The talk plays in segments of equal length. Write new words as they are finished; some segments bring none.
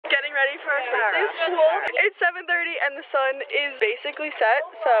ready for our first day of school. It's 7:30 and the sun is basically set,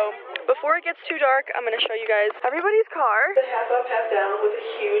 so before it gets too dark, I'm gonna show you guys everybody's car. The half up, half down with a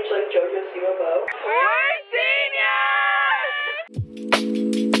huge like JoJo Siwa bow. We're seniors!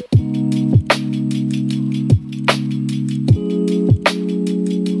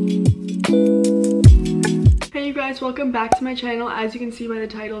 Hey you guys, welcome back to my channel. As you can see by the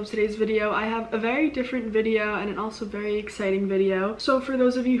title of today's video, I have a very different video and an also very exciting video. So for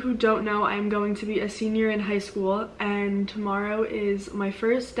those of you who don't know, I am going to be a senior in high school and tomorrow is my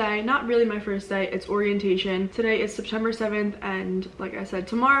first day. Not really my first day, it's orientation. Today is September 7th and like I said,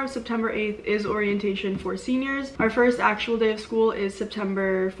 tomorrow, September 8th is orientation for seniors. Our first actual day of school is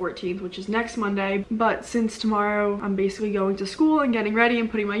September 14th, which is next Monday. But since tomorrow I'm basically going to school and getting ready and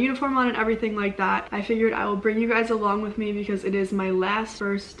putting my uniform on and everything like that, I figured I will bring you guys along with me because it is my last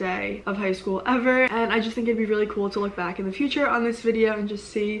first day of high school ever, and I just think it'd be really cool to look back in the future on this video and just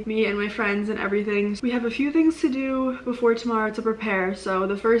see me and my friends and everything. We have a few things to do before tomorrow to prepare, so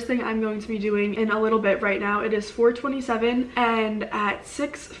the first thing I'm going to be doing in a little bit. Right now it is 4:27 and at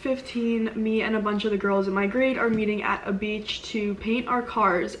 6:15 me and a bunch of the girls in my grade are meeting at a beach to paint our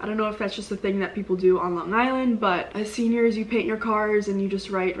cars. I don't know if that's just a thing that people do on Long Island, but as seniors you paint your cars and you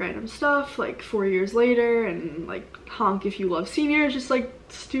just write random stuff like 4 years later and like honk if you love seniors, just like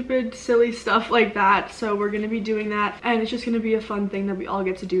stupid silly stuff like that. So we're gonna be doing that and it's just gonna be a fun thing that we all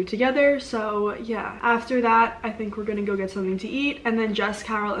get to do together. So yeah, after that I think we're gonna go get something to eat, and then Jess,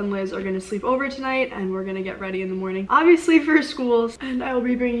 Carol, and Liz are gonna sleep over tonight and we're gonna get ready in the morning obviously for schools, and I will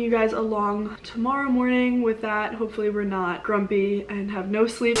be bringing you guys along tomorrow morning with that. Hopefully we're not grumpy and have no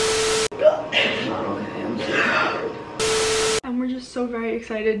sleep. And we're just so very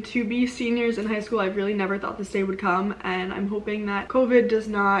excited to be seniors in high school. I really never thought this day would come, and I'm hoping that COVID does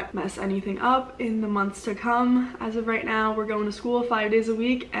not mess anything up in the months to come. As of right now, we're going to school 5 days a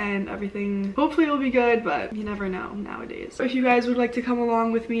week and everything hopefully will be good, but you never know nowadays. So if you guys would like to come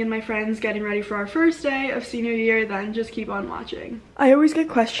along with me and my friends getting ready for our first day of senior year, then just keep on watching. I always get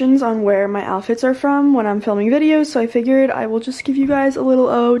questions on where my outfits are from when I'm filming videos, so I figured I will just give you guys a little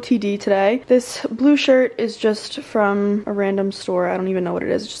OOTD today. This blue shirt is just from a random store. I don't even know what it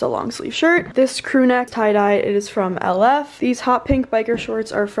is. It's just a long sleeve shirt. This crew neck tie-dye, it is from LF. These hot pink biker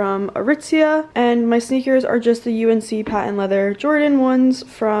shorts are from Aritzia, and my sneakers are just the UNC patent leather Jordan ones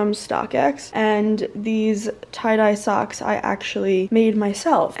from StockX, and these tie-dye socks I actually made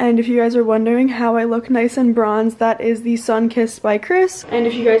myself. And if you guys are wondering how I look nice and bronzed, that is the Sun Kissed by Chris. And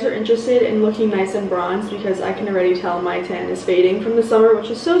if you guys are interested in looking nice and bronzed, because I can already tell my tan is fading from the summer, which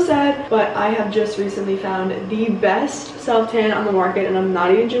is so sad, but I have just recently found the best self-tan on the market, and I'm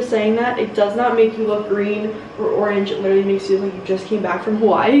not even just saying that. It does not make you look green or orange. It literally makes you look like you just came back from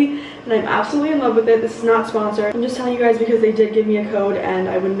Hawaii, and I'm absolutely in love with it. This is not sponsored. I'm just telling you guys because they did give me a code, and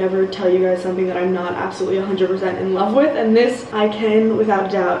I would never tell you guys something that I'm not absolutely 100% in love with, and this I can without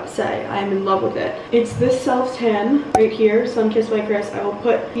a doubt say I am in love with it. It's this self-tan right here, Sun Kissed by Chris. I will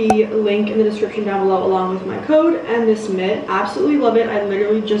put the link in the description down below along with my code, and this mitt. Absolutely love it. I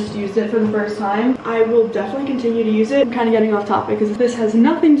literally just used it for the first time. I will definitely continue to use it. I'm kind of getting off topic because this has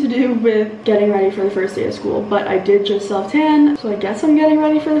nothing to do with getting ready for the first day of school, but I did just self-tan, so I guess I'm getting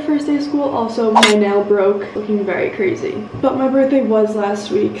ready for the first day of school. Also, my nail broke, looking very crazy. But my birthday was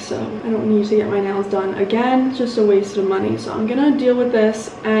last week, so I don't need to get my nails done again. It's just a waste of money, so I'm gonna deal with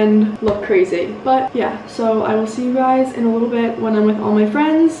this and look crazy. But yeah, so I will see you guys in a little bit when I'm with all my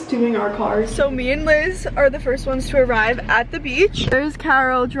friends doing our cars. So me and Liz are the first ones to arrive at the beach. There's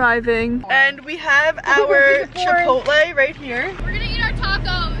Carol driving, and we have our Chipotle right here. We're gonna eat our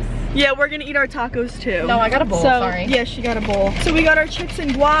tacos. Yeah, we're gonna eat our tacos too. No, I got a bowl, sorry. Yeah, she got a bowl. So we got our chips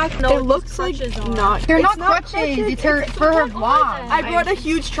and guac. No, it looks like not. They're not crutches. It's for her vlog. I brought a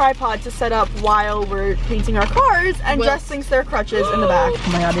huge tripod to set up while we're painting our cars, and Jess thinks they're crutches in the back.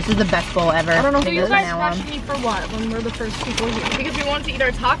 Oh my god, this is the best bowl ever. I don't know. So you guys rushed me for what when we're the first people here? Because we wanted to eat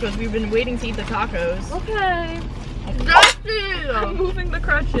our tacos. We've been waiting to eat the tacos. Okay. I'm moving the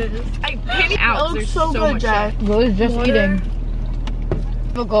crutches. I can't out. It looks so good, Jess. Liz just eating.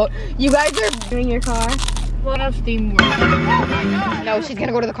 You guys are Doing your car? We'll have steam work. No, she's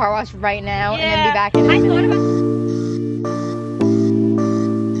gonna go to the car wash right now and then be back in a minute. I thought about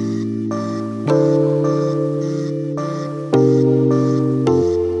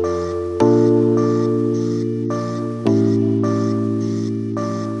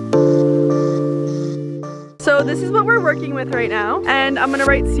So this is what we're working with with right now. And I'm gonna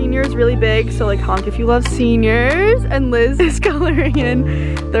write seniors really big, so like honk if you love seniors. And Liz is coloring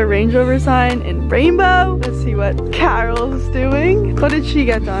in the Range Rover sign in rainbow. Let's see what Carol's doing. What did she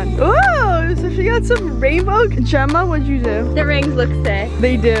get done? Oh, so she got some rainbow. Gemma, what'd you do? The rings look sick.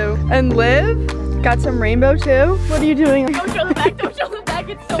 They do. And Liv got some rainbow too. What are you doing? Don't show the back, don't show the back,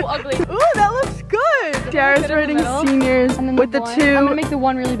 it's so ugly. Ooh, that looks good. Tiara's writing seniors with the two. I'm gonna make the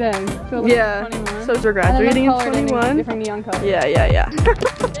one really big. So Yeah, so we're graduating in 21. Different neon colors. Yeah.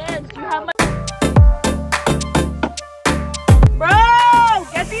 Man, you have my Bro,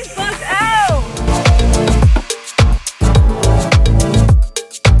 get these books out.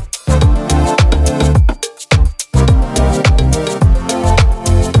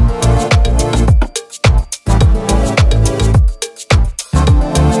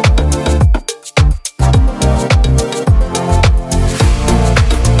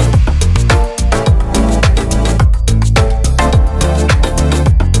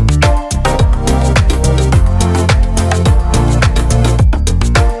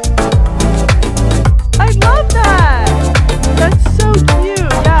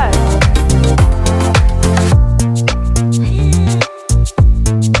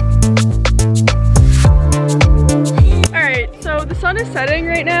 Setting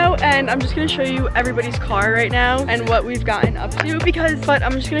right now, and I'm just gonna show you everybody's car right now and what we've gotten up to but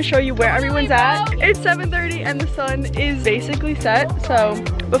I'm just gonna show you where everyone's at. It's 7:30 and the sun is basically set, so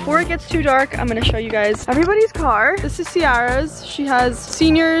before it gets too dark, I'm gonna show you guys everybody's car. This is Ciara's. She has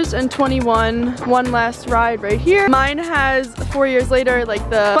seniors and 21, one last ride right here. Mine has 4 years later, like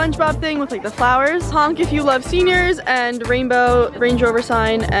the SpongeBob thing with like the flowers. Honk if you love seniors, and rainbow Range Rover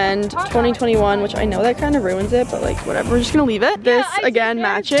sign, and 2021, which I know that kind of ruins it, but like whatever, we're just gonna leave it. This again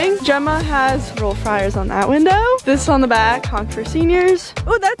matching. Gemma has roll fryers on that window. This on the back, honk for seniors.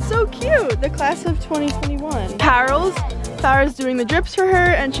 Oh, that's so cute. The class of 2021. Carol's. Farah's doing the drips for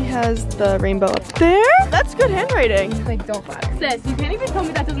her, and she has the rainbow up there. That's good handwriting. Like, don't flatter. Sis, you can't even tell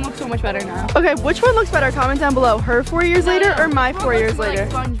me that doesn't look so much better now. Okay, which one looks better? Comment down below. Her 4 years later or my 4 years later?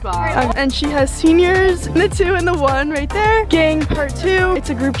 Like SpongeBob. And she has seniors, the 2 and the 1 right there. Gang part 2.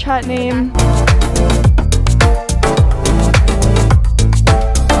 It's a group chat name.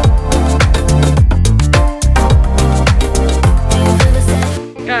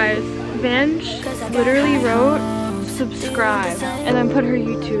 Guys, EVANGE literally wrote subscribe and then put her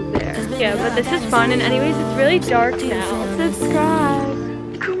YouTube there. Yeah, but this is fun, and anyways, it's really dark now.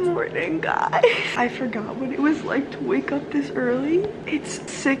 Subscribe. Good morning, guys. I forgot what it was like to wake up this early. It's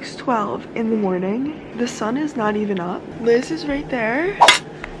 6:12 in the morning. The sun is not even up. Liz is right there.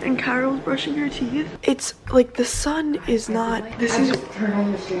 And Carol's brushing her teeth. It's like the sun is not. This is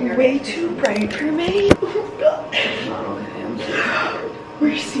way too bright for me. Oh God.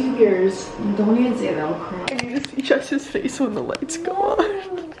 We're seniors. Don't even say that, I'll cry. I need to see Jess's face when the lights go on.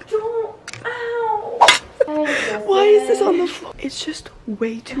 Don't. Ow. Why is this on the floor? It's just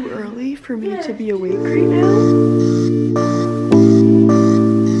way too early for me to be awake right now.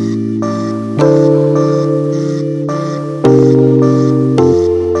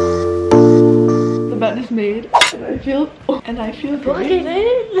 The bed is made, and I feel Look at great.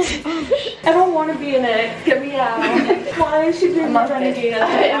 it. I don't want to be in it. Get me out. Why is she doing my renegade?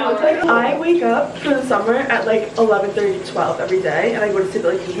 I wake up for the summer at like 11:30, 12 every day, and I go to sleep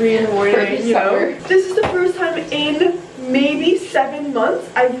at like 3 in the morning, you know? This is the first time in maybe 7 months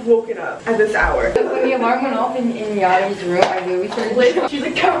I've woken up at this hour. When the alarm went off in Yada's room, I really started. She's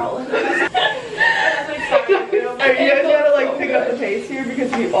like, Carol. Are you guys gotta like pick up the pace here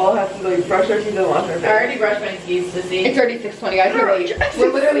because we all have to like brush our teeth and wash our face? I already brushed my teeth, Sissy. It's already 6:20, guys. We're late.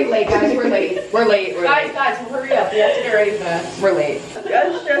 We're literally late, guys. We're late. We're late. Guys, hurry up. We have to get ready for this. We're late.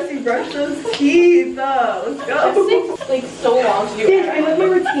 Yes, Jessie, brush those teeth. Let's go. This takes like so long to do. Yeah, I love my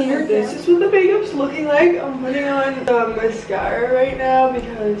retainer. This is what the makeup's looking like. I'm putting on mascara right now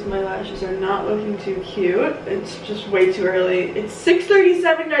because my lashes are not looking too cute. It's just way too early. It's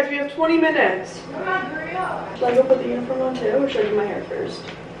 6:37, guys. We have 20 minutes. Come on, hurry up. Should I go put the uniform on too, or should I do my hair first?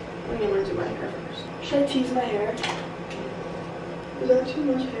 I think I'm gonna do my hair first. Should I tease my hair? Is that too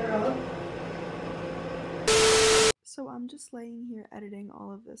much hair up? So I'm just laying here editing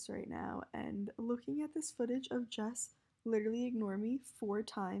all of this right now and looking at this footage of Jess literally ignore me 4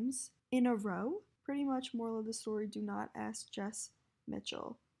 times in a row. Pretty much moral of the story, do not ask Jess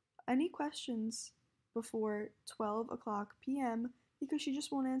Mitchell any questions before 12 o'clock p.m. because she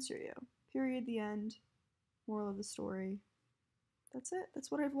just won't answer you. Period, the end. Moral of the story. That's it. That's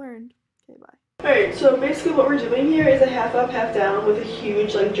what I've learned. Okay, bye. Alright, so basically what we're doing here is a half up, half down with a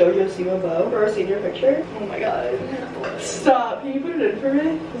huge like JoJo Siwa bow for our senior picture. Oh my god. Stop. Can you put it in for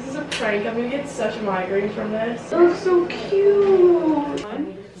me? This is a prank. I'm gonna get such a migraine from this. That looks so cute.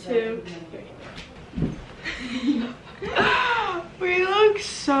 1, 2, 3. We look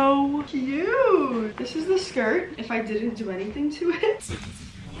so cute. This is the skirt if I didn't do anything to it.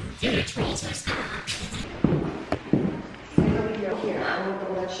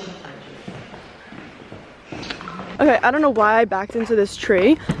 Okay, I don't know why I backed into this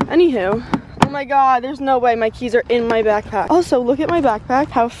tree. Anywho, oh my god, there's no way my keys are in my backpack. Also, look at my backpack,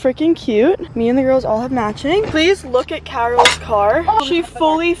 how freaking cute. Me and the girls all have matching. Please look at Carol's car. She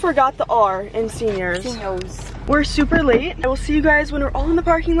fully forgot the R in seniors. She knows. We're super late. I will see you guys when we're all in the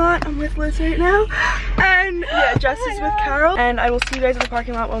parking lot. I'm with Liz right now. And yeah, Jess is with Carol. And I will see you guys in the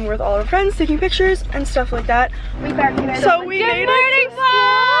parking lot when we're with all our friends taking pictures and stuff like that. So we made it to school.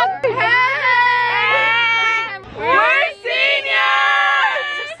 We're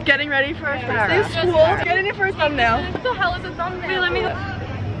seniors! Getting ready for our first day of school. Get in your first thumbnail. What the hell is a thumbnail? Wait, let me look.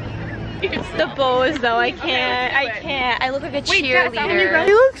 The bows though, I can't. I look like a cheerleader.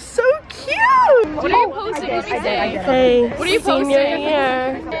 You look so cute! What are you posting? Hey, What are you posting?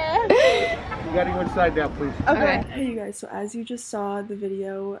 You gotta go inside now, please. Okay. Hey you guys, so as you just saw, the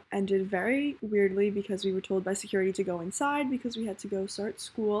video ended very weirdly because we were told by security to go inside because we had to go start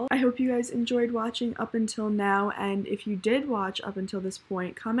school. I hope you guys enjoyed watching up until now, and if you did watch up until this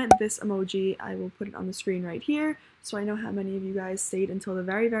point, comment this emoji. I will put it on the screen right here so I know how many of you guys stayed until the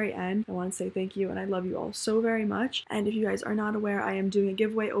very end. I want to say thank you and I love you all so very much. And if you guys are not aware, I am doing a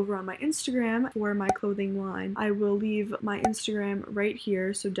giveaway over on my Instagram for my clothing line. I will leave my Instagram right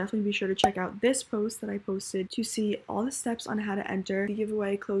here, so definitely be sure to check out this post that I posted to see all the steps on how to enter. The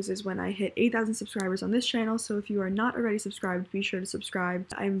giveaway closes when I hit 8,000 subscribers on this channel, so if you are not already subscribed, be sure to subscribe.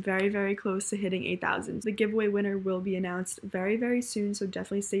 I'm very close to hitting 8,000. The giveaway winner will be announced very soon, so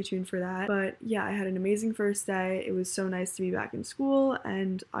definitely stay tuned for that. But yeah, I had an amazing first day. It was so nice to be back in school,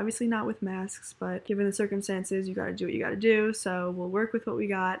 and obviously not with masks, but given the circumstances, you gotta do what you gotta do, so we'll work with what we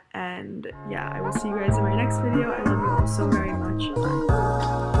got. And yeah, I will see you guys in my next video. I love you all so very much.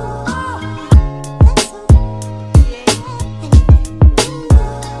 Bye.